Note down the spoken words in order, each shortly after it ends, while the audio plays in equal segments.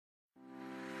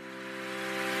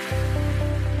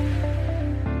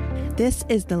This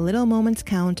is the Little Moments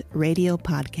Count radio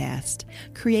podcast,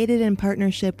 created in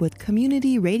partnership with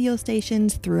community radio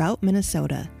stations throughout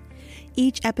Minnesota.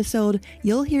 Each episode,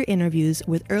 you'll hear interviews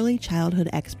with early childhood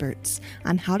experts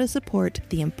on how to support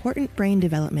the important brain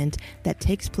development that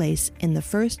takes place in the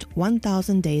first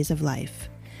 1,000 days of life,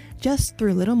 just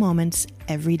through little moments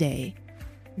every day.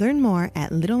 Learn more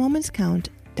at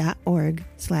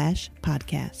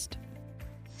littlemomentscount.org/podcast.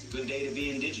 It's a good day to be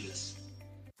Indigenous.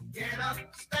 Get up,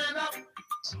 stand up.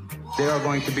 They are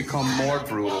going to become more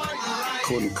brutal.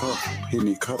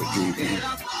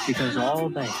 Because all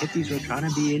the hippies were trying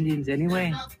to be Indians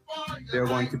anyway. They're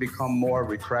going to become more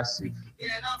repressive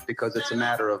because it's a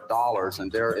matter of dollars and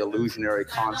their illusionary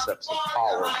concepts of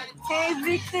power. Hey,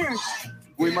 Victor.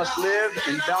 We must live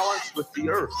in balance with the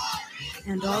earth.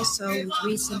 And also with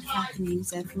recent happenings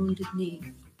that wounded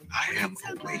me. I am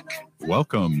awake.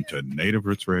 Welcome to Native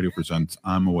Roots Radio Presents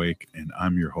I'm Awake, and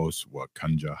I'm your host,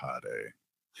 Wakanja Hade.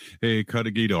 Hey,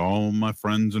 Kadagi to all my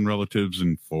friends and relatives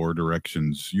in four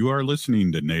directions. You are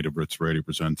listening to Native Roots Radio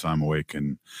Presents I'm Awake,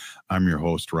 and I'm your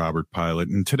host, Robert Pilot.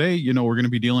 And today, we're going to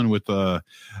be dealing with,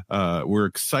 we're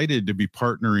excited to be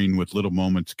partnering with Little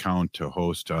Moments Count to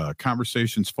host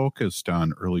conversations focused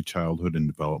on early childhood and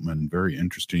development, and very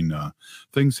interesting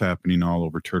things happening all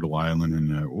over Turtle Island.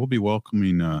 And we'll be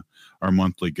welcoming our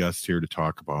monthly guests here to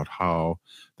talk about how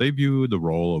they view the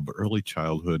role of early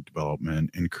childhood development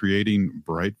in creating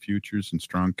bright futures and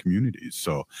strong communities.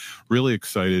 So really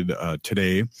excited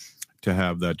today to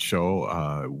have that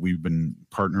show. We've been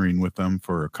partnering with them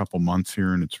for a couple months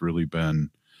here, and it's really been,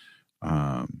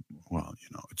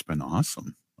 it's been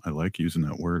awesome. I like using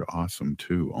that word awesome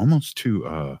too, almost to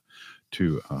a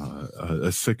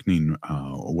sickening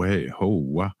way.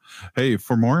 Hey,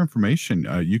 for more information,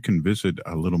 you can visit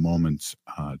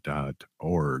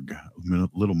littlemoments.org,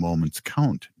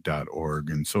 littlemomentscount.org.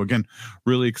 And so again,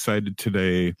 really excited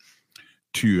today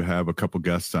to have a couple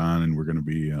guests on, and we're going to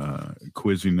be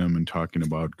quizzing them and talking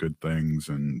about good things.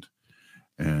 And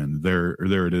there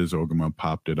it is. Ogama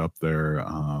popped it up there.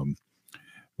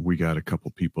 We got a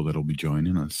couple people that'll be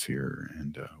joining us here,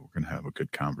 and we're going to have a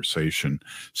good conversation.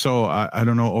 So I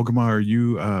don't know, Ogama, are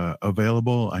you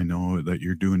available? I know that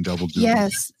you're doing double duty.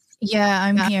 Yes. Yeah,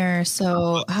 I'm here.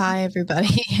 So hi,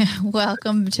 everybody.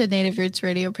 Welcome to Native Roots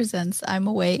Radio Presents I'm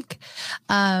Awake.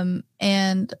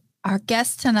 And our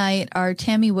guests tonight are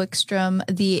Tammy Wickstrom,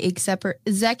 the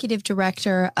executive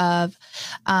director of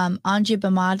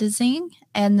Ojibwe,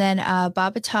 and then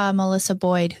Baabiitawigiizhigookwe Melissa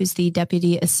Boyd, who's the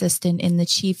deputy assistant in the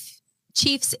chief's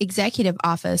executive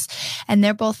office, and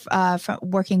they're both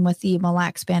working with the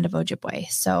Mille Band of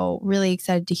Ojibwe. So really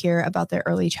excited to hear about their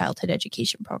early childhood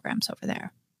education programs over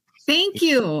there. Thank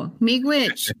you,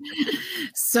 Miigwech.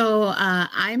 So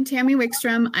I'm Tammy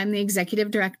Wickstrom. I'm the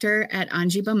executive director at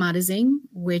Ojibwe,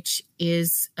 which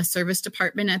is a service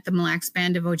department at the Mille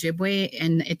Band of Ojibwe,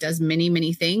 and it does many,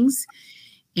 many things,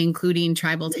 including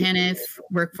tribal TANF,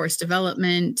 workforce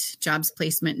development, jobs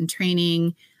placement and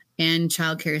training, and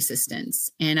childcare assistance.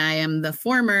 And I am was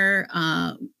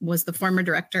the former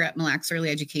director at Mille Early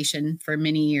Education for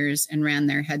many years and ran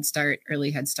their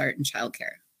early Head Start, and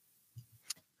childcare.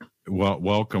 Well,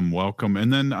 welcome.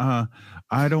 And then I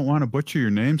don't want to butcher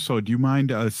your name, so do you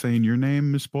mind saying your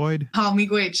name, Miss Boyd?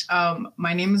 Miigwech.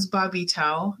 My name is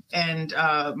Baabiitaw, and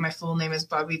my full name is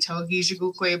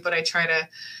Baabiitawigiizhigookwe, but I try to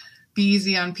be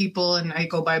easy on people, and I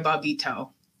go by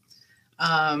Baabiitaw.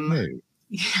 Hey.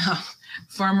 Yeah,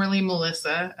 formerly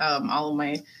Melissa. All of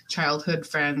my childhood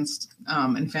friends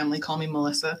and family call me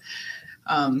Melissa.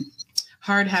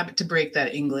 Hard habit to break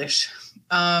that English.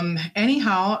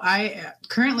 Anyhow, I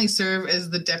currently serve as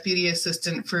the deputy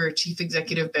assistant for Chief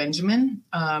Executive Benjamin,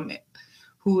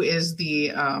 who is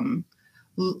the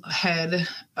head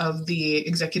of the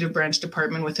executive branch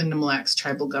department within the Mille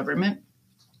tribal government,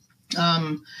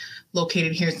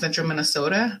 located here in central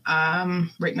Minnesota,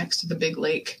 right next to the big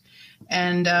lake.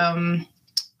 And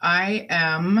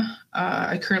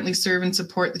I currently serve and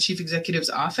support the chief executive's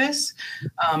office.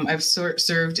 I've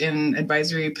served in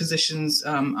advisory positions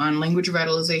on language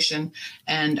revitalization,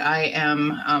 and I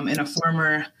am in a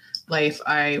former life,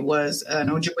 I was an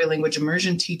Ojibwe language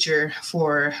immersion teacher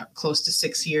for close to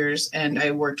 6 years, and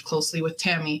I worked closely with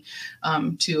Tammy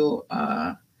to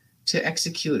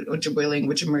execute Ojibwe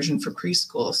language immersion for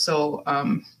preschool. So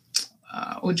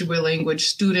Ojibwe language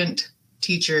student,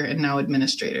 teacher, and now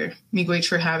administrator. Miigwech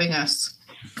for having us.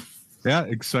 Yeah,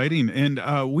 exciting. And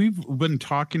we've been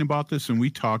talking about this, and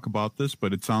we talk about this,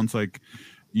 but it sounds like,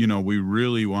 we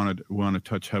really want to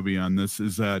touch heavy on this,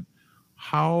 is that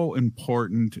how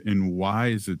important and why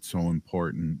is it so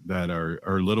important that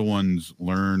our little ones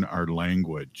learn our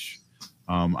language?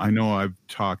 I know I've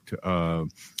talked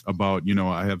about,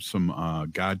 I have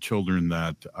some godchildren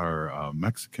that are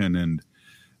Mexican,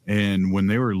 and when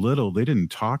they were little, they didn't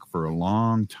talk for a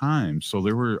long time. So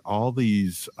there were all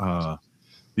these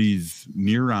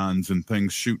neurons and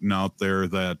things shooting out there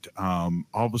that all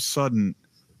of a sudden,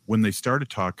 when they started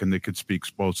talking, they could speak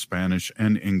both Spanish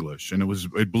and English, and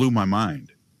it blew my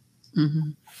mind. Mm-hmm.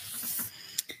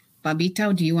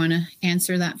 Baabiita, do you want to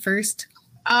answer that first?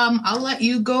 I'll let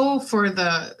you go for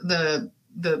the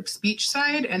speech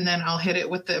side, and then I'll hit it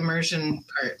with the immersion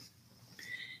part.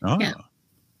 Oh. Yeah.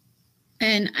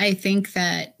 And I think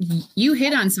that you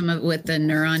hit on some of it with the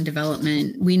neuron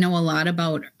development. We know a lot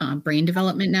about brain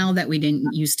development now that we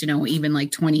didn't used to know even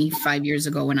like 25 years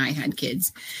ago when I had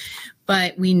kids.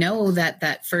 But we know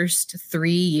that first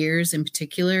 3 years in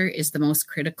particular is the most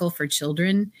critical for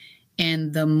children.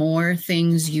 And the more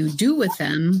things you do with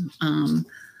them,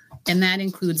 and that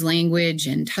includes language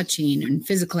and touching and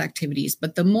physical activities.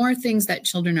 But the more things that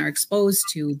children are exposed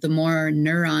to, the more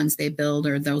neurons they build,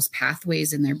 or those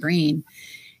pathways in their brain.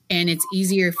 And it's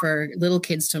easier for little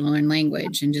kids to learn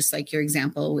language. And just like your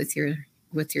example with your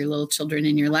little children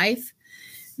in your life,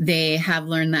 they have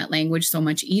learned that language so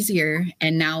much easier.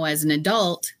 And now as an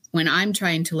adult, when I'm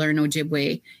trying to learn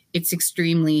Ojibwe, it's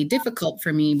extremely difficult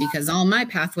for me because all my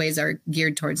pathways are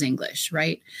geared towards English,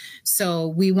 right? So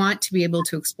we want to be able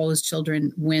to expose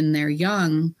children when they're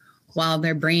young, while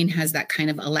their brain has that kind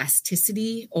of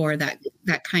elasticity, or that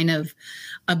kind of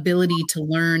ability to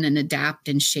learn and adapt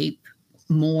and shape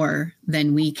more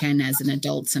than we can as an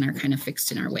adults and are kind of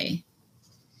fixed in our way.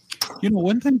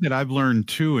 One thing that I've learned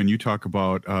too, and you talk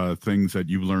about things that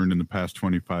you've learned in the past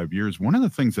 25 years, one of the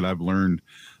things that I've learned,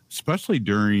 especially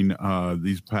during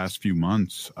these past few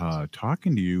months,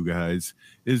 talking to you guys,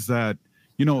 is that,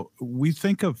 we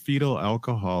think of fetal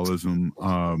alcoholism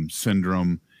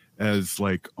syndrome as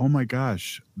like, oh my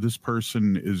gosh, this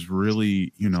person is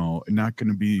really, not going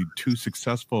to be too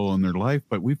successful in their life.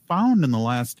 But we found in the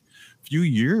last few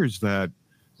years that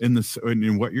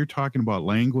in what you're talking about,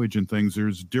 language and things,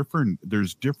 there's different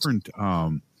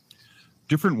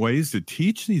ways to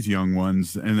teach these young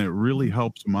ones, and it really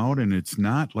helps them out. And it's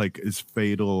not like as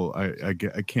fatal.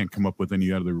 I can't come up with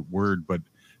any other word, but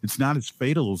it's not as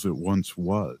fatal as it once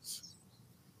was.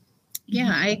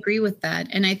 Yeah, I agree with that.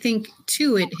 And I think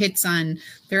too, it hits on,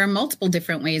 there are multiple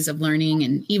different ways of learning.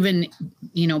 And even,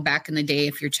 back in the day,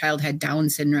 if your child had Down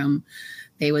syndrome,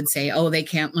 they would say, oh, they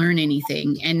can't learn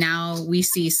anything. And now we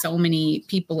see so many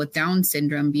people with Down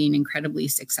syndrome being incredibly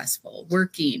successful,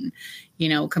 working,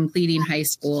 completing high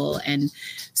school. And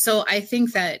so I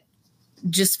think that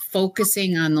just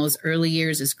focusing on those early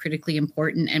years is critically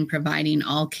important, and providing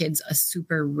all kids a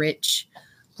super rich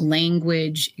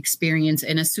language experience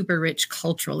and a super rich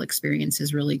cultural experience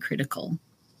is really critical.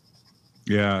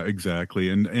 Yeah, exactly.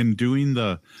 And doing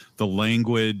the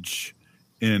language,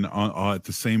 and at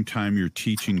the same time you're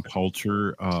teaching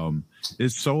culture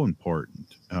is so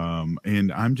important.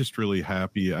 And I'm just really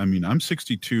happy. I mean, I'm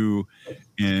 62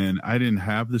 and I didn't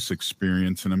have this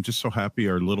experience, and I'm just so happy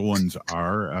our little ones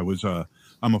are.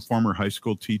 I'm a former high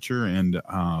school teacher, and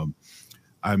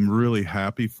I'm really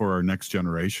happy for our next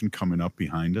generation coming up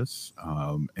behind us.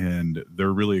 And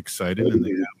they're really excited, and they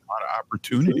have a lot of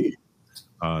opportunity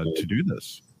to do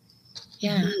this.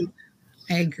 Yeah,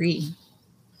 I agree.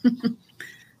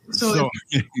 So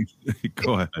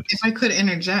go ahead. If I could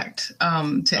interject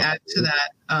to add to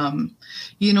that,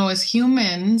 as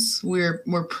humans,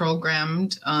 we're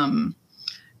programmed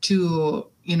to,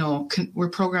 we're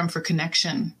programmed for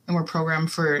connection, and we're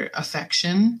programmed for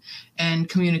affection and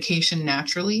communication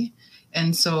naturally.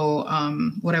 And so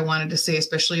what I wanted to say,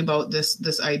 especially about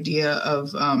this idea of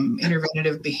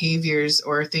interventive behaviors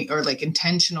or like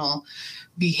intentional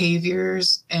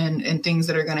behaviors and things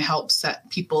that are going to help set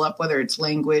people up, whether it's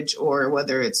language or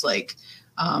whether it's like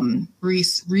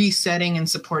resetting and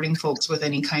supporting folks with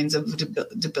any kinds of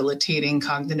debilitating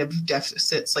cognitive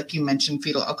deficits, like you mentioned,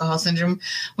 fetal alcohol syndrome.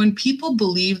 When people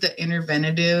believe that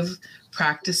interventive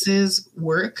practices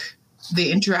work,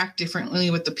 they interact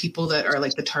differently with the people that are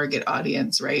like the target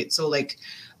audience, right? So like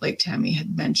Tammy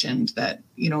had mentioned that,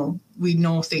 we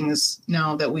know things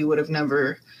now that we would have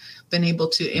never been able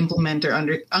to implement or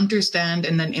understand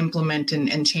and then implement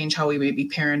and change how we maybe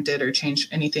parented or change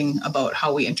anything about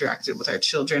how we interacted with our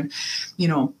children,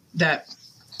 that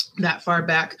far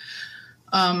back.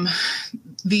 I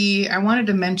wanted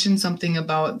to mention something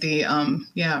about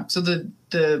so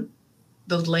the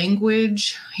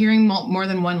language, hearing more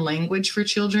than one language for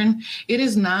children. It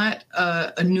is not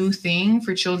a new thing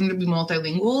for children to be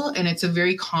multilingual, and it's a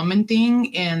very common thing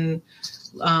in,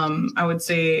 I would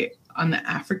say, on the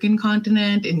African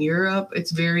continent, in Europe,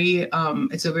 it's a very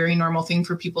normal thing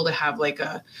for people to have like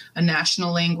a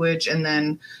national language and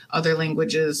then other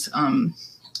languages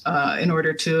in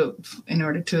order to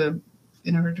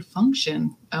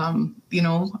function.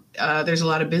 There's a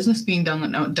lot of business being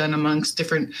done amongst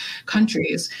different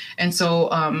countries. And so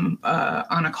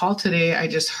on a call today, I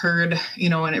just heard,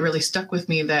 and it really stuck with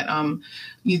me that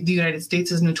the United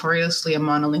States is notoriously a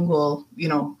monolingual,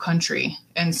 country.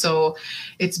 And so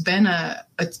there's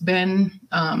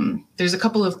a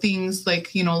couple of things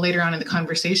like, later on in the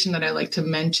conversation that I like to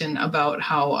mention about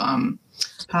how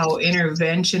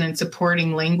intervention and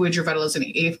supporting language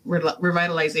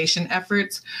revitalization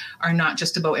efforts are not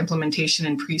just about implementation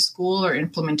in preschool or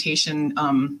implementation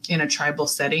in a tribal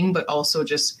setting, but also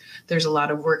just there's a lot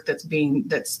of work that's being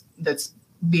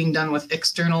done with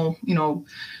external,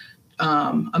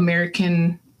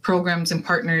 American programs and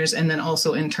partners, and then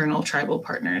also internal tribal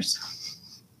partners.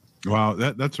 Wow,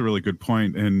 that's a really good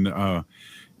point. And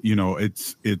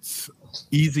it's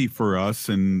easy for us,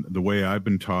 and the way I've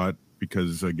been taught,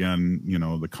 because again,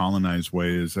 the colonized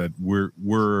way is that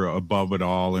we're above it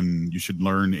all, and you should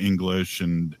learn English,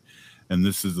 and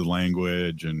this is the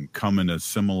language, and come and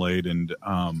assimilate, and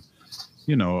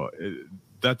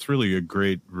that's really a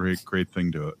great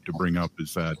thing to bring up,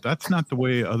 is that that's not the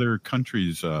way other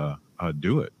countries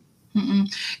do it.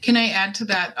 Mm-mm. Can I add to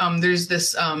that? There's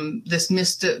this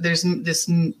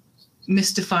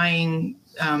mystifying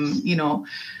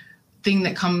thing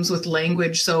that comes with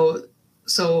language. So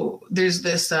there's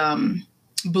this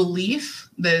belief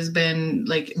that has been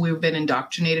we've been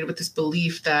indoctrinated with this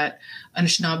belief that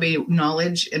Anishinaabe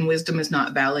knowledge and wisdom is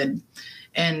not valid.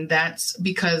 And that's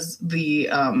because the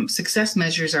success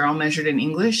measures are all measured in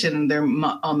English, and they're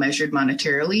all measured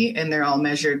monetarily, and they're all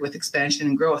measured with expansion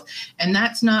and growth. And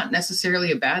that's not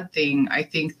necessarily a bad thing. I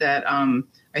think that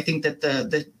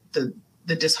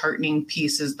the disheartening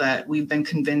piece is that we've been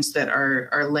convinced that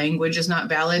our language is not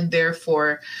valid.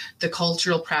 Therefore, the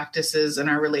cultural practices and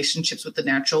our relationships with the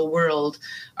natural world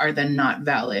are then not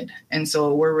valid. And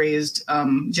so we're raised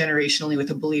generationally with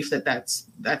a belief that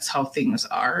that's how things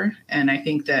are. And I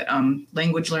think that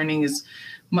language learning is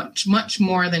much, much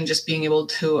more than just being able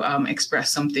to express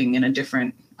something in a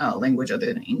different language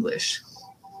other than English.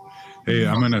 Hey,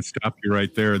 I'm going to stop you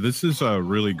right there. This is a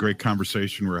really great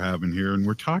conversation we're having here, and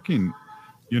we're talking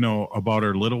about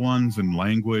our little ones and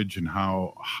language, and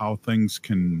how things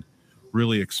can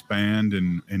really expand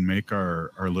and make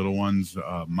our little ones'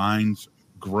 minds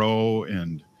grow.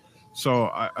 And so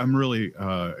I'm really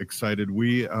excited.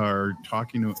 We are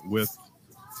talking with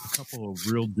a couple of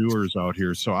real doers out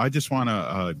here. So I just want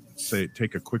to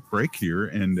take a quick break here,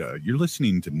 and you're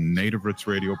listening to Native Roots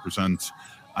Radio presents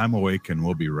I'm Awake, and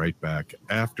we'll be right back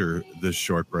after this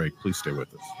short break. Please stay with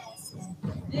us.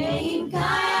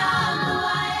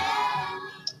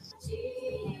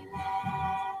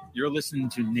 You're listening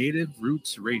to Native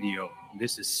Roots Radio.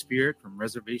 This is Spirit from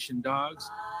Reservation Dogs.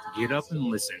 Get up and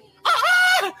listen.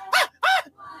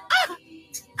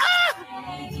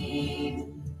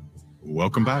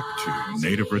 Welcome back to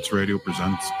Native Roots Radio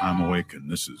presents I'm Awake,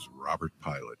 and this is Robert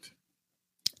Pilot.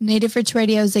 Native Roots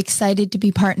Radio is excited to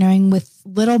be partnering with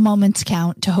Little Moments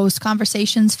Count to host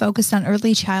conversations focused on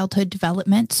early childhood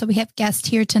development. So we have guests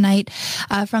here tonight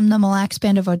from the Mille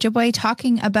Band of Ojibwe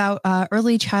talking about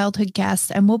early childhood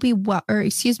guests, and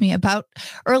about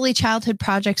early childhood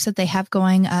projects that they have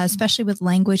going, especially with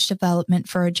language development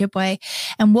for Ojibwe.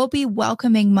 And we'll be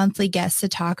welcoming monthly guests to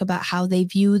talk about how they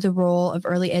view the role of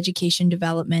early education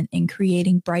development in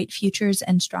creating bright futures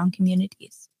and strong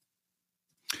communities.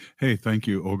 Hey, thank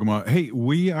you, Ogama. Hey,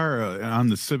 we are on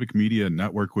the Civic Media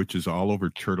Network, which is all over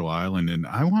Turtle Island, and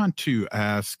I want to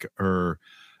ask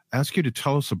you to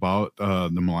tell us about the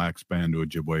Mille Band of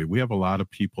Ojibwe. We have a lot of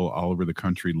people all over the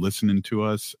country listening to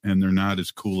us, and they're not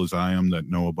as cool as I am that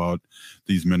know about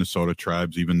these Minnesota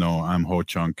tribes, even though I'm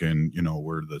Ho-Chunk and,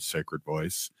 we're the sacred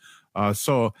voice.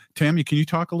 So, Tammy, can you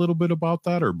talk a little bit about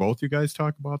that, or both you guys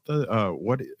talk about that?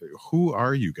 Who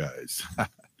are you guys?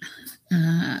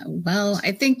 Well,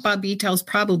 I think Baabiitaw is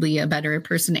probably a better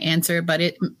person to answer, but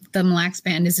the Mille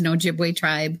Band is an Ojibwe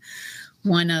tribe,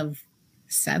 one of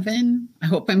 7. I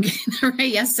hope I'm getting that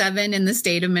right. Yes, 7 in the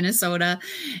state of Minnesota.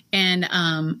 And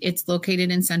it's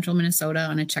located in central Minnesota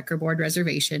on a checkerboard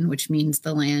reservation, which means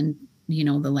the land,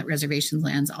 the reservation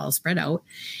land's all spread out.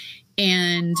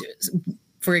 And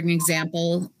for an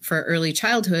example, for early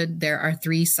childhood, there are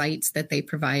 3 sites that they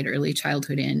provide early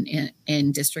childhood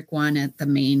in District 1 at the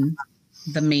main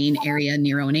area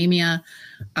near Onamia,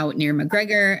 out near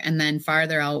McGregor, and then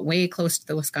farther out, way close to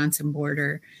the Wisconsin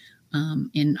border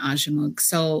in Ojibwe.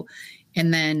 So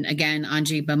And then again,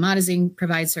 Ojibwe Baabiitawigiizhigookwe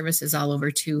provides services all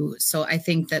over too. So I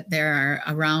think that there are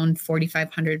around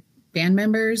 4,500 band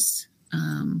members.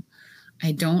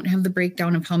 I don't have the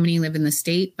breakdown of how many live in the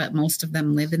state, but most of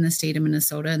them live in the state of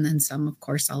Minnesota, and then some, of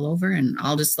course, all over. And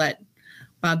I'll just let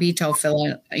Baabiito fill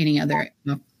out any other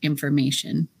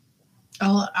information.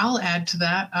 I'll add to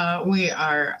that. We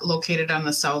are located on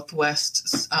the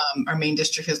southwest. Our main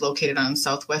district is located on the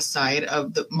southwest side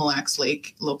of the Mille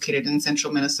Lake, located in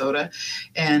central Minnesota.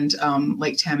 And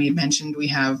like Tammy mentioned, we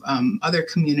have other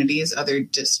communities, other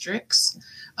districts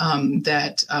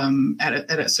that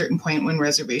at a certain point when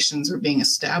reservations were being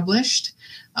established,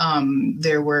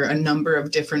 there were a number of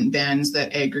different bands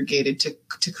that aggregated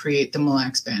to create the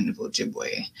Mille Band of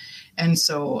Ojibwe. And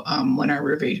so when our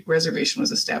reservation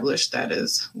was established, that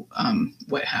is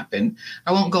what happened.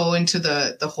 I won't go into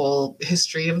the whole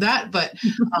history of that, but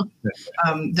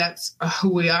that's who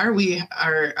we are. We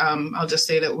are, I'll just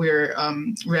say that we're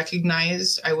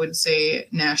recognized, I would say,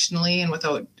 nationally and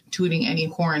without tooting any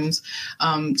horns,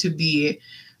 to be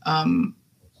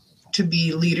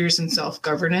leaders in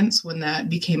self-governance when that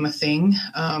became a thing.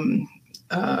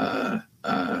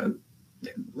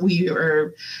 We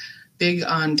are big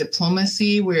on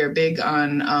diplomacy. We're big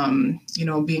on,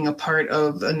 being a part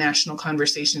of national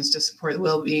conversations to support the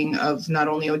well-being of not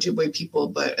only Ojibwe people,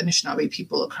 but Anishinaabe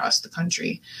people across the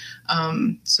country.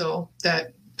 So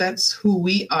that's who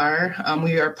we are.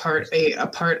 We are a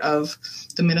part of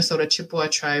the Minnesota Chippewa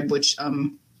tribe, which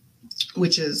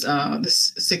is the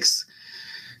 6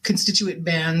 constituent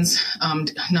bands,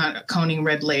 not counting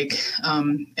Red Lake.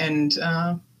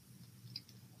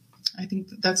 I think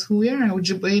that's who we are,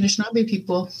 Ojibwe and Anishinaabe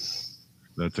people.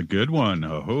 That's a good one.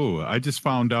 Oh, I just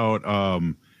found out,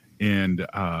 and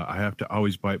I have to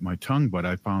always bite my tongue, but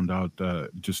I found out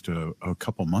just a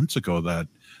couple months ago that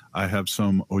I have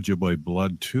some Ojibwe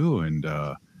blood too, and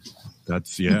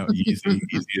that's easy.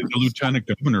 The lieutenant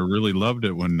governor really loved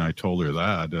it when I told her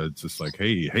that. It's just like,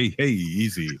 hey,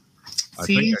 easy. I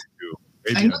See? think I do.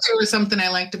 Maybe I knew there was something I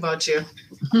liked about you.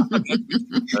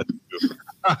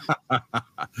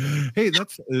 Hey,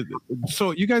 that's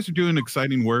so you guys are doing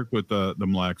exciting work with the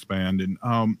Mille Band, and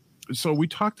so we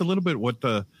talked a little bit what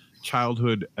the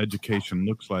childhood education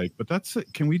looks like, but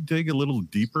can we dig a little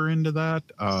deeper into that?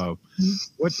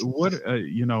 What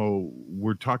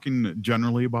we're talking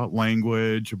generally about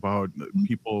language, about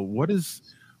people. What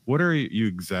are you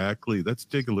exactly? Let's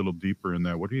dig a little deeper in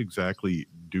that. What are you exactly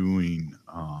doing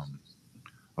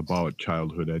about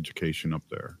childhood education up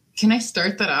there? Can I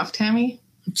start that off, Tammy?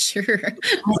 Sure.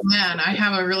 Oh man, I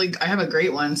have a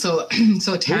great one. So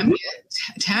Tammy,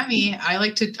 I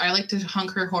like to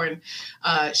honk her horn.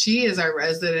 She is our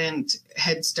resident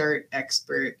Head Start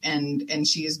expert, and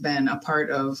she's been a part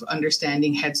of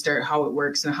understanding Head Start, how it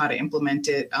works and how to implement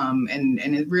it. And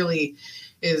it really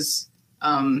is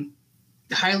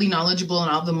highly knowledgeable in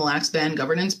all the Mille Band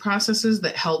governance processes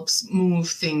that helps move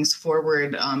things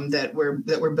forward, that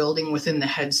we're building within the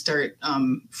Head Start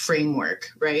framework,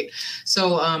 right?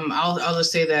 So I'll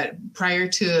just say that prior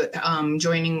to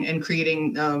joining and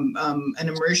creating an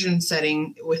immersion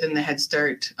setting within the Head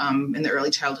Start in the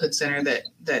Early Childhood Center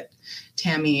that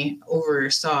Tammy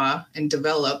oversaw and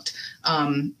developed,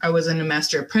 I was in a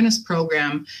master apprentice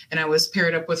program, and I was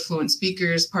paired up with fluent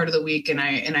speakers part of the week. And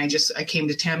I came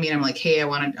to Tammy and I'm like, hey, I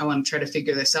want to try to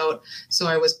figure this out. So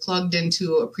I was plugged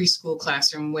into a preschool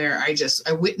classroom where I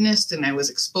witnessed and I was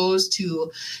exposed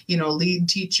to, lead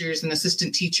teachers and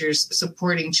assistant teachers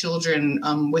supporting children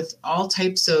with all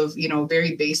types of,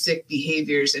 very basic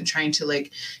behaviors, and trying to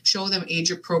show them age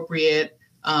appropriate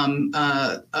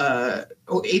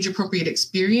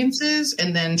experiences,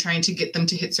 and then trying to get them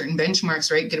to hit certain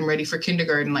benchmarks, right? Get them ready for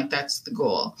kindergarten. That's the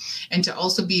goal. And to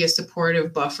also be a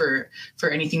supportive buffer for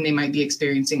anything they might be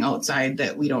experiencing outside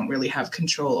that we don't really have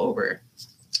control over.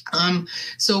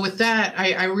 So with that,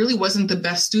 I really wasn't the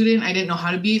best student. I didn't know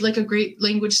how to be a great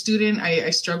language student. I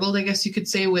struggled, I guess you could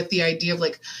say, with the idea of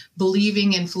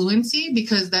believing in fluency,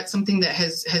 because that's something that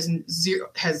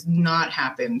has not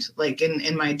happened.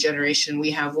 In my generation, we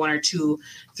have 1 or 2,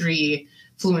 3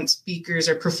 fluent speakers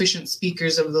or proficient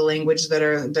speakers of the language that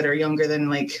are younger than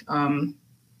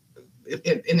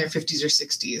in their 50s or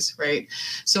 60s, right?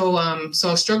 So I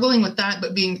was struggling with that,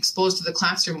 but being exposed to the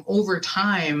classroom over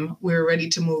time, we were ready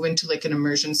to move into an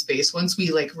immersion space once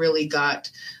we really got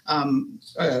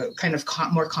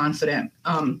more confident.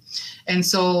 And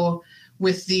so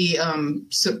with the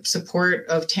support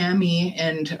of Tammy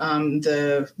and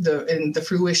the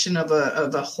fruition of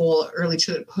a whole early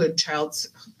childhood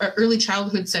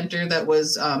center that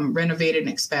was renovated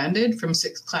and expanded from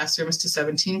 6 classrooms to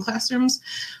 17 classrooms.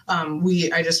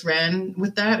 I just ran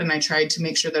with that, and I tried to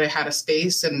make sure that I had a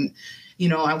space, and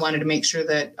I wanted to make sure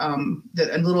that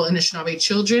that little Anishinaabe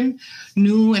children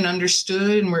knew and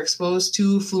understood and were exposed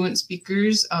to fluent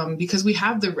speakers, because we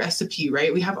have the recipe,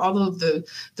 right? We have all of the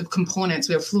components.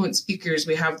 We have fluent speakers.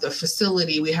 We have the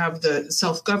facility. We have the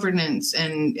self-governance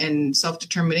and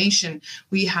self-determination.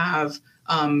 We have,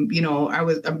 I'm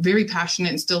very passionate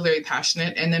and still very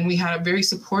passionate. And then we had a very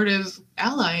supportive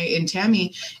ally in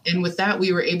Tammy. And with that,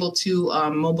 we were able to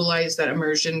mobilize that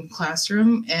immersion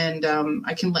classroom. And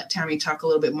I can let Tammy talk a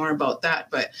little bit more about that.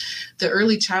 But the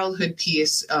early childhood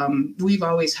piece, we've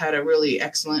always had a really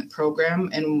excellent program.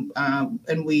 And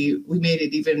we made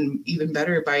it even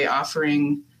better by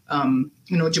offering,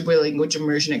 Ojibwe language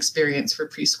immersion experience for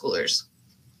preschoolers.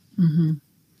 Mm-hmm.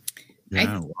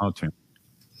 Yeah, wow, Tammy.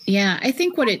 Yeah, I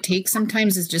think what it takes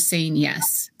sometimes is just saying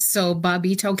yes. So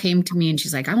Baabiitaw came to me and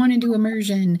she's like, I want to do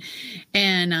immersion.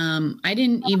 And I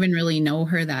didn't even really know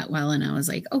her that well. And I was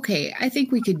like, okay, I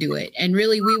think we could do it. And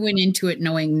really, we went into it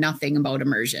knowing nothing about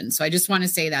immersion. So I just want to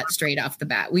say that straight off the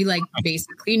bat. We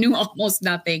basically knew almost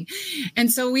nothing.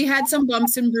 And so we had some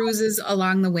bumps and bruises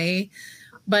along the way.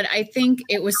 But I think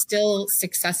it was still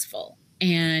successful.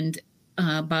 And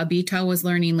Baabiitaw was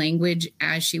learning language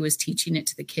as she was teaching it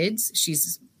to the kids.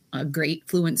 She's a great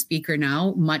fluent speaker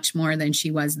now, much more than she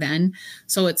was then.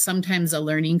 So it's sometimes a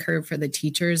learning curve for the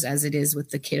teachers as it is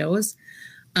with the kiddos.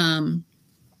 And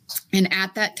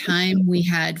at that time, we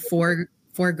had four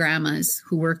grandmas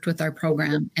who worked with our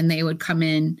program, and they would come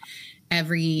in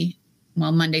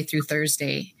Monday through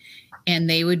Thursday, and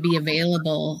they would be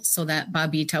available so that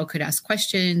Baabiitaw could ask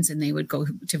questions, and they would go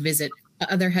to visit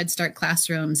other Head Start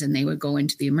classrooms, and they would go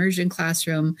into the immersion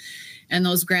classroom. And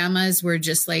those grandmas were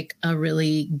just like a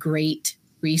really great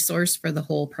resource for the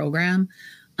whole program.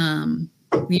 When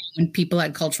people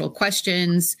had cultural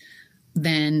questions,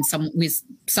 then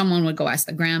someone would go ask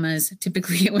the grandmas.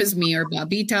 Typically it was me or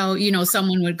Baabiitaw.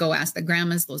 Someone would go ask the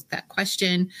grandmas that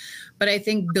question. But I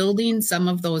think building some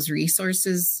of those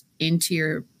resources into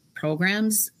your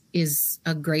programs is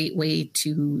a great way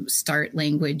to start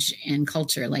language and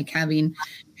culture, like having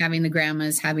the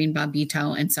grandmas, having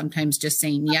Baabiitaw, and sometimes just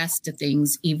saying yes to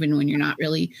things, even when you're not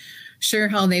really sure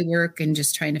how they work, and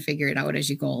just trying to figure it out as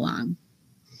you go along.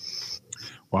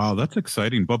 Wow, that's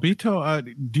exciting.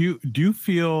 Baabiitaw, do you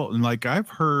feel like I've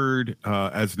heard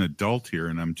as an adult here,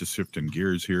 and I'm just shifting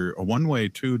gears here, one way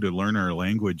too to learn our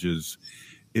languages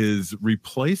is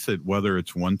replace it, whether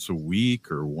it's once a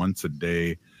week or once a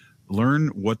day. Learn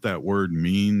what that word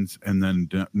means and then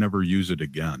never use it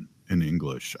again in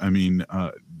English. I mean,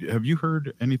 have you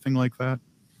heard anything like that?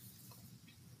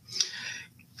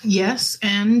 Yes.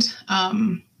 And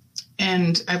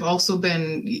I've also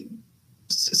been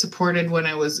supported when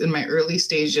I was in my early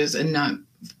stages and not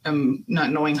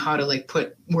knowing how to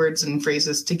put words and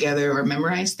phrases together or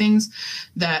memorize things,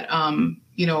 that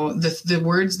the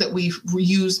words that we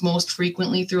use most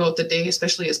frequently throughout the day,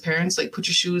 especially as parents, like put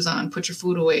your shoes on, put your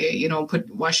food away,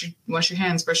 wash your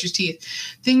hands, brush your teeth,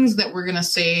 things that we're going to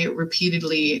say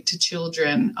repeatedly to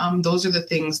children. Those are the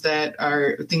things that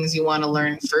are things you want to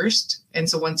learn first. And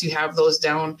so once you have those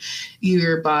down,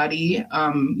 your body,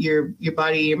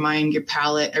 your mind, your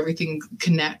palate, everything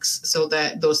connects so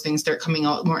that those things start coming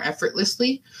out more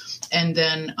effortlessly. And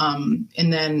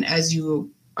then as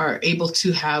you are able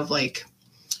to have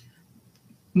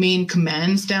main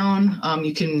commands down,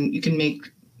 you can make,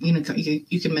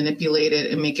 you can manipulate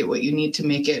it and make it what you need to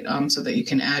make it, so that you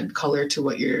can add color to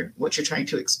what you're trying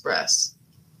to express.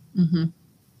 Mm-hmm.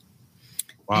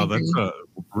 Wow, that's a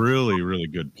really, really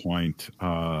good point.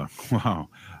 Wow,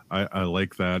 I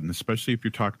like that, and especially if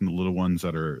you're talking to little ones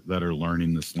that are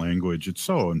learning this language, it's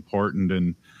so important.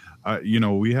 And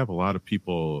we have a lot of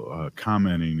people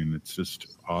commenting, and it's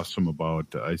just awesome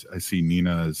about. I see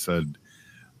Nina has said,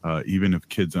 even if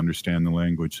kids understand the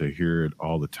language, they hear it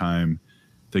all the time.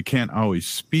 They can't always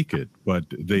speak it, but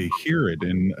they hear it,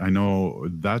 and I know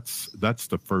that's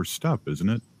the first step, isn't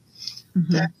it?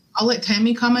 Mm-hmm. I'll let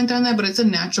Tammy comment on that, but it's a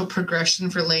natural progression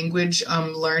for language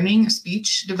learning.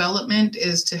 Speech development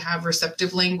is to have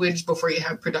receptive language before you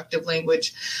have productive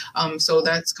language. So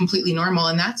that's completely normal.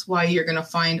 And that's why you're going to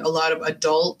find a lot of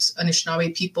adult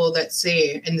Anishinaabe people that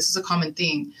say, and this is a common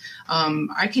thing,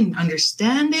 I can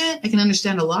understand it. I can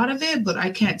understand a lot of it, but I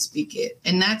can't speak it.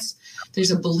 And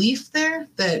there's a belief there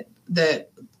that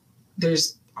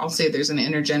there's I'll say there's an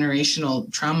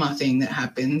intergenerational trauma thing that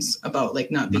happens about like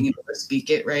not being able to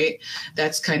speak it, right?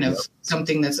 That's kind of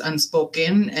something that's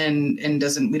unspoken and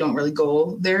we don't really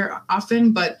go there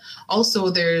often. But also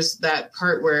there's that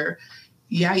part where,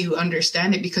 yeah, you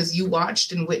understand it because you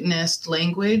watched and witnessed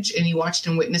language, and you watched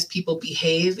and witnessed people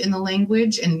behave in the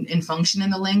language and function in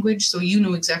the language. So you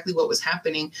knew exactly what was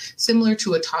happening. Similar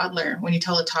to a toddler, when you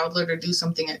tell a toddler to do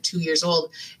something at 2 years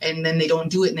old and then they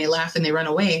don't do it and they laugh and they run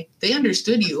away, they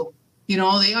understood you.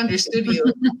 They understood you.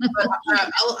 But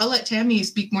I'll let Tammy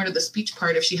speak more to the speech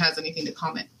part if she has anything to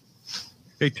comment.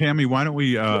 Hey, Tammy, why don't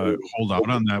we hold out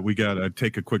on that? We got to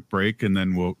take a quick break and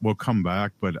then we'll come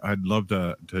back. But I'd love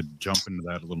to jump into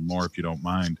that a little more if you don't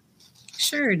mind.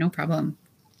 Sure, no problem.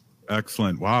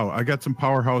 Excellent. Wow, I got some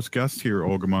powerhouse guests here,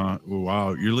 Ogama.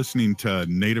 Wow, you're listening to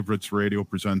Native Roots Radio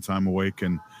presents I'm Awake,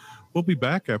 and we'll be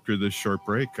back after this short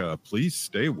break. Please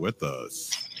stay with us.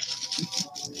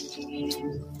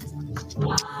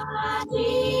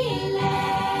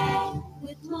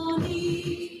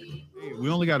 We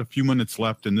only got a few minutes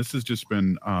left, and this has just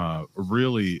been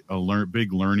really a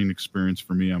big learning experience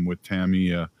for me. I'm with Tammy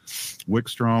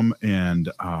Wickstrom, and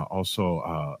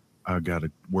also I got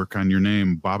to work on your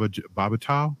name,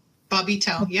 Baabiitawigiizhigookwe?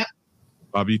 Baabiitaw, yeah.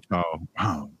 Baabiitaw.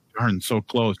 Wow, darn, so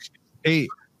close. Hey,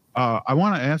 I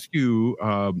want to ask you,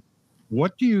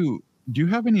 what do you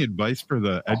have any advice for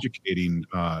the educating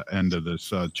end of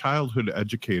this, childhood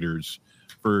educators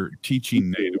for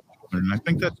teaching Native children? I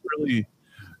think that's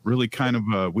really kind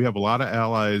of we have a lot of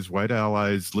allies, white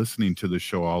allies, listening to the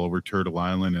show all over Turtle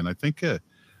Island, and I think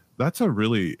that's a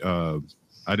really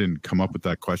I didn't come up with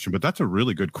that question, but that's a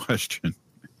really good question.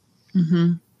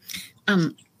 Mm-hmm.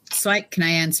 So can I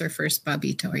answer first,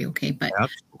 Baabiitaw? Are you okay? But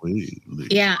absolutely.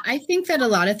 Yeah, I think that a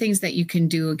lot of things that you can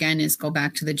do, again, is go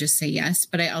back to the just say yes.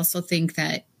 But I also think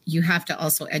that you have to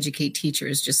also educate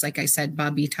teachers. Just like I said,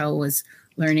 Baabiitaw was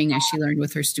learning as she learned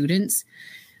with her students.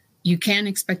 You can't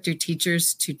expect your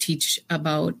teachers to teach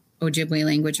about Ojibwe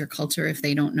language or culture if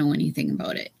they don't know anything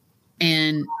about it.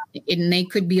 And they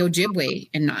could be Ojibwe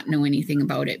and not know anything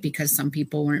about it because some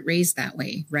people weren't raised that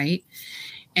way, right?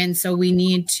 And so we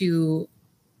need to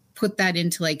put that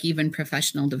into like even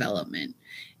professional development.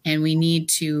 And we need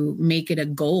to make it a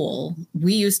goal.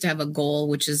 We used to have a goal,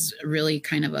 which is really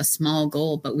kind of a small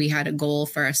goal, but we had a goal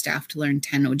for our staff to learn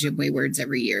 10 Ojibwe words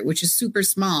every year, which is super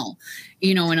small,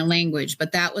 in a language.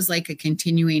 But that was like a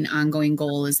continuing ongoing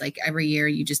goal, is like every year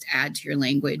you just add to your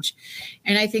language.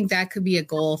 And I think that could be a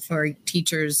goal for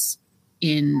teachers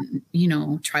in,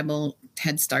 tribal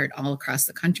Head Start all across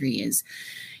the country is,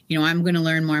 I'm going to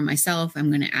learn more myself. I'm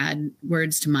going to add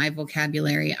words to my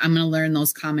vocabulary. I'm going to learn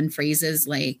those common phrases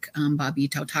like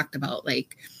Baabiitaw talked about,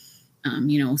 like,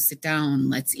 sit down,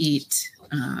 let's eat,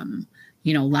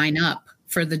 line up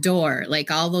for the door,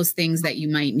 like all those things that you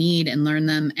might need, and learn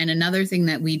them. And another thing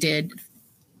that we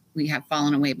have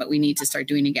fallen away, but we need to start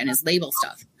doing again, is label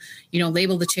stuff.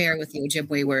 Label the chair with the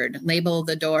Ojibwe word, label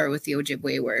the door with the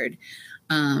Ojibwe word.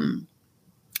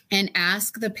 And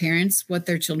ask the parents what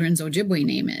their children's Ojibwe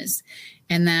name is,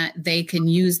 and that they can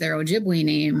use their Ojibwe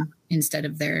name instead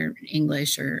of their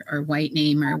English or white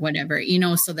name or whatever,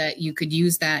 so that you could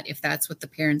use that if that's what the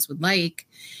parents would like.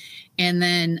 And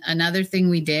then another thing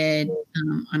we did,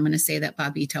 I'm going to say that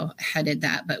Baabiitaw headed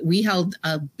that, but we held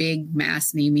a big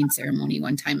mass naming ceremony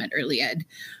one time at Early Ed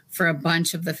for a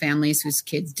bunch of the families whose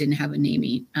kids didn't have a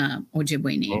naming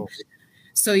Ojibwe name. Oh.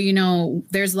 So,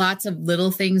 there's lots of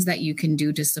little things that you can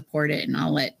do to support it, and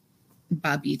I'll let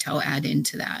Baabiitaw add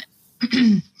into that.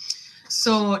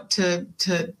 So to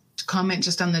comment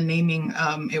just on the naming,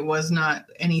 it was not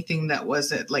anything that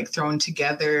was like thrown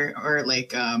together or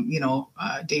like,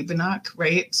 Dabenak,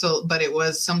 right? So, but it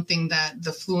was something that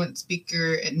the fluent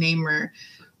speaker and namer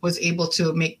was able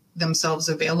to make themselves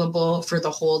available for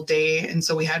the whole day. And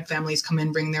so we had families come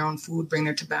in, bring their own food, bring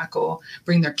their tobacco,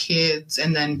 bring their kids,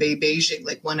 and then Beijing,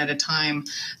 like one at a time.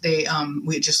 We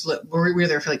were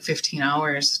there for like 15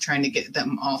 hours trying to get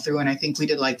them all through. And I think we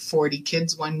did like 40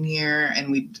 kids one year,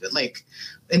 and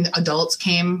and adults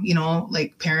came,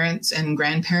 like parents and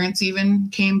grandparents even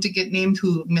came to get named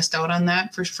who missed out on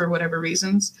that for whatever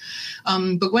reasons.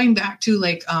 But going back to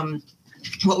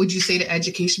what would you say to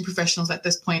education professionals at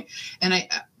this point? And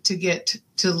to get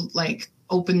to like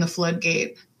open the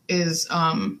floodgate is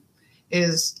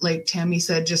like Tammy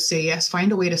said, just say yes.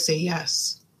 Find a way to say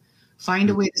yes.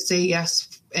 Find a way to say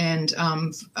yes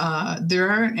there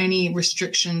aren't any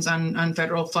restrictions on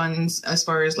federal funds as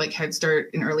far as like Head Start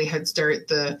and early Head Start.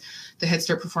 The Head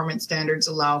Start performance standards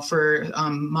allow for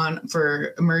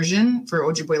immersion, for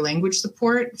Ojibwe language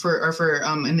support, for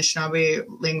Anishinaabe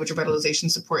language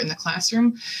revitalization support in the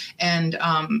classroom, and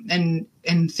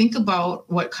think about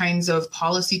what kinds of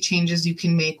policy changes you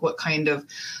can make, what kind of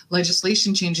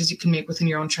legislation changes you can make within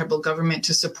your own tribal government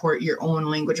to support your own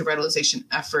language revitalization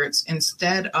efforts,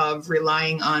 instead of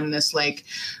relying on this like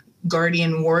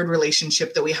guardian ward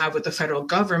relationship that we have with the federal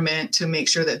government to make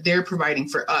sure that they're providing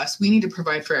for us. We need to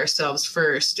provide for ourselves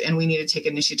first, and we need to take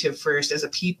initiative first as a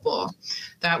people.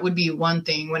 That would be one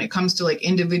thing. When it comes to like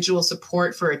individual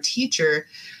support for a teacher,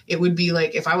 it would be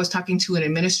like, if I was talking to an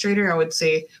administrator, I would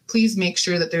say, please make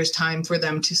sure that there's time for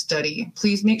them to study.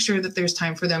 Please make sure that there's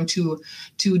time for them to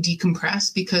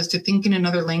decompress, because to think in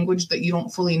another language that you don't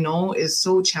fully know is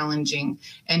so challenging.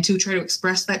 And to try to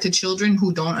express that to children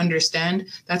who don't understand,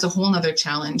 that's a whole nother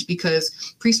challenge,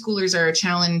 because preschoolers are a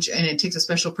challenge, and it takes a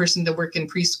special person to work in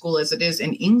preschool as it is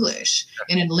in English,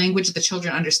 in a language that the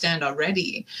children understand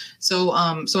already. So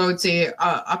I would say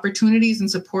opportunities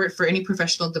and support for any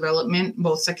professional development,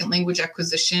 both second language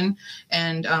acquisition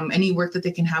and any work that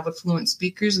they can have with fluent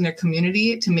speakers in their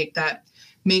community to make that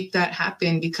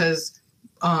happen, because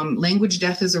language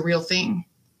death is a real thing.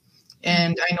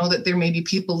 And I know that there may be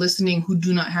people listening who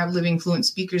do not have living fluent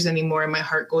speakers anymore, and my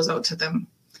heart goes out to them.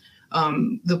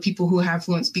 The people who have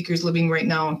fluent speakers living right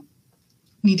now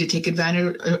need to take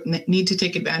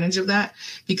advantage of that,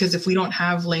 because if we don't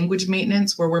have language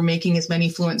maintenance where we're making as many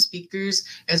fluent speakers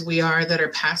as we are that are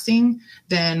passing,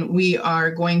 then we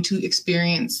are going to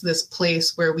experience this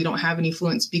place where we don't have any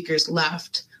fluent speakers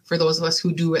left for those of us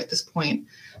who do at this point.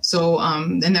 So,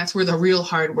 and that's where the real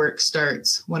hard work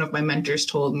starts. One of my mentors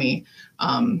told me,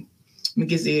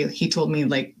 McGizzy, he told me,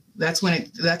 like, that's when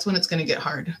it's going to get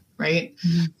hard. Right.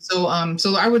 Mm-hmm.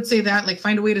 So I would say that, like,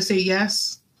 find a way to say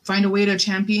yes. Find a way to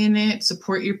champion it,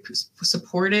 support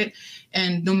it.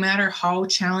 And no matter how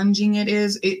challenging it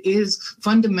is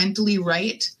fundamentally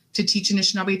right to teach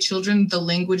Anishinaabe children the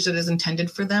language that is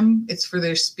intended for them. It's for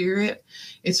their spirit.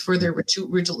 It's for their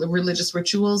religious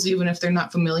rituals, even if they're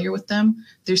not familiar with them.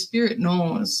 Their spirit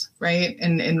knows, right?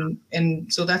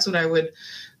 And so that's what I would,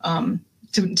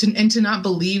 to not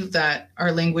believe that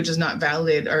our language is not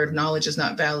valid, our knowledge is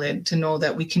not valid, to know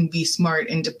that we can be smart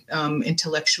and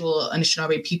intellectual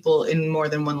Anishinaabe people in more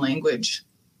than one language.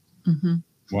 Mm-hmm.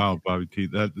 Wow,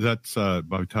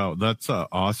 Baabiitawigiizhigookwe, that's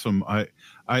awesome.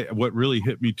 What really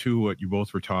hit me too, what you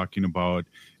both were talking about,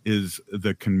 is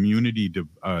the community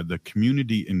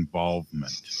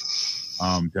involvement.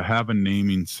 To have a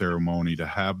naming ceremony, to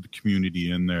have the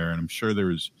community in there, and I'm sure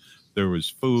there was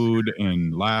food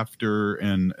and laughter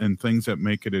and things that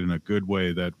make it in a good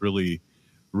way that really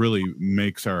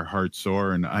makes our hearts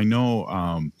soar. And I know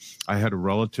I had a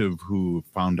relative who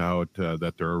found out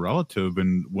that they're a relative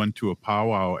and went to a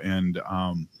powwow, and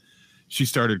she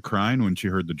started crying when she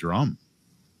heard the drum.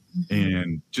 Mm-hmm.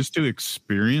 And just to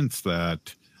experience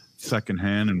that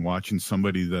secondhand and watching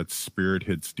somebody that spirit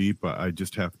hits deep, I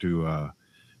just have to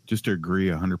just agree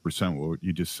 100% with what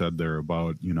you just said there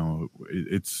about,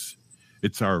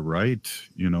 it's our right,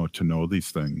 to know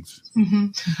these things. Mm-hmm.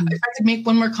 Mm-hmm. If I could make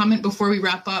one more comment before we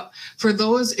wrap up, for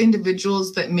those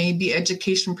individuals that may be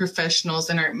education professionals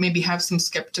and maybe have some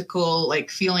skeptical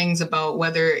feelings about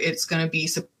whether it's going to be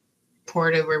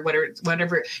supportive or whether it's going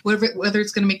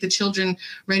to make the children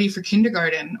ready for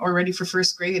kindergarten or ready for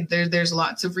first grade. There's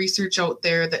lots of research out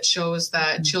there that shows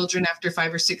that mm-hmm. children after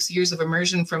 5 or 6 years of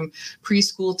immersion from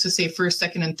preschool to say first,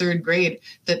 second, and third grade,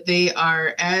 that they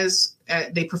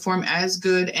perform as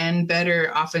good and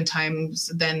better oftentimes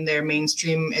than their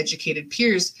mainstream educated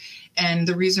peers. And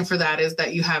the reason for that is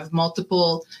that you have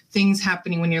multiple things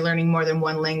happening when you're learning more than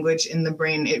one language in the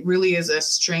brain. It really is a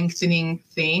strengthening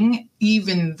thing,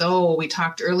 even though we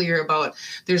talked earlier about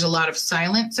there's a lot of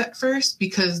silence at first,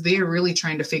 because they are really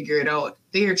trying to figure it out.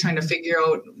 They are trying to figure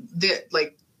out that,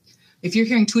 if you're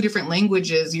hearing two different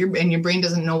languages and your brain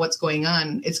doesn't know what's going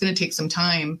on, it's going to take some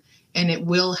time, and it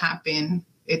will happen.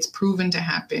 It's proven to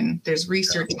happen. There's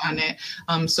research on it.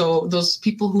 So those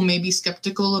people who may be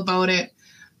skeptical about it,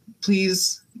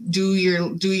 please do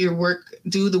your work,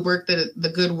 do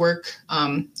the good work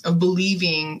of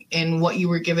believing in what you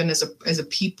were given as a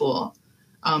people.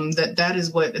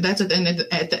 That's at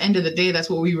the end of the day, that's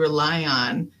what we rely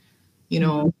on.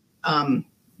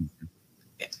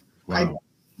 Wow.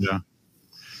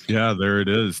 Yeah, there it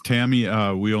is. Tammy,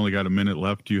 we only got a minute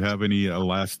left. Do you have any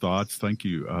last thoughts? Thank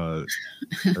you.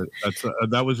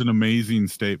 That was an amazing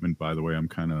statement, by the way. I'm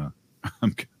kind of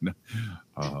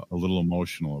a little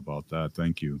emotional about that.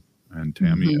 Thank you. And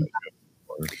Tammy,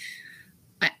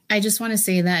 I just want to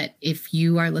say that if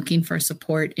you are looking for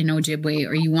support in Ojibwe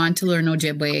or you want to learn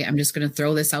Ojibwe, I'm just going to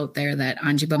throw this out there that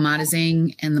Anji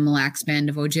Baabiitawigiizhigookwe and the Mille Band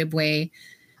of Ojibwe,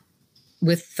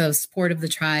 with the support of the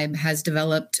tribe, has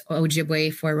developed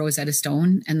Ojibwe for Rosetta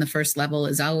Stone, and the first level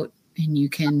is out and you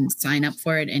can sign up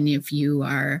for it. And if you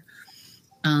are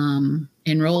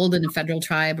enrolled in a federal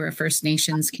tribe or a First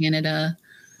Nations Canada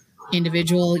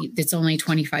individual, it's only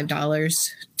 $25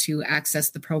 to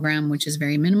access the program, which is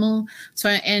very minimal. So,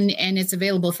 and it's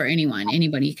available for anyone.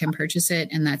 Anybody can purchase it,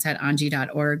 and that's at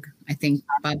anji.org. I think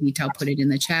Baabiitaw put it in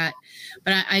the chat.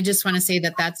 But I just want to say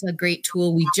that that's a great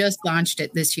tool. We just launched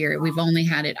it this year. We've only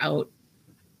had it out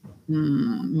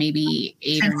maybe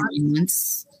 8 or 9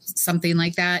 months, something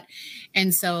like that.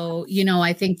 And so,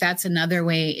 I think that's another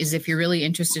way, is if you're really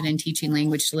interested in teaching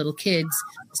language to little kids,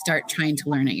 start trying to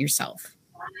learn it yourself.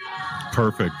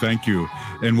 Perfect. Thank you.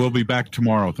 And we'll be back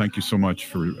tomorrow. Thank you so much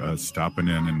for stopping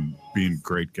in and being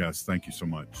great guests. Thank you so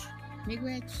much.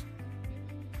 Miigwech.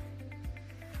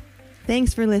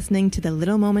 Thanks for listening to the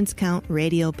Little Moments Count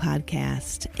radio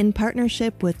podcast in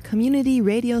partnership with community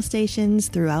radio stations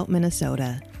throughout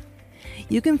Minnesota.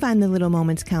 You can find the Little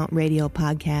Moments Count radio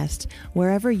podcast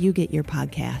wherever you get your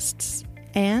podcasts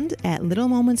and at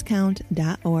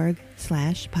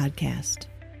littlemomentscount.org/podcast.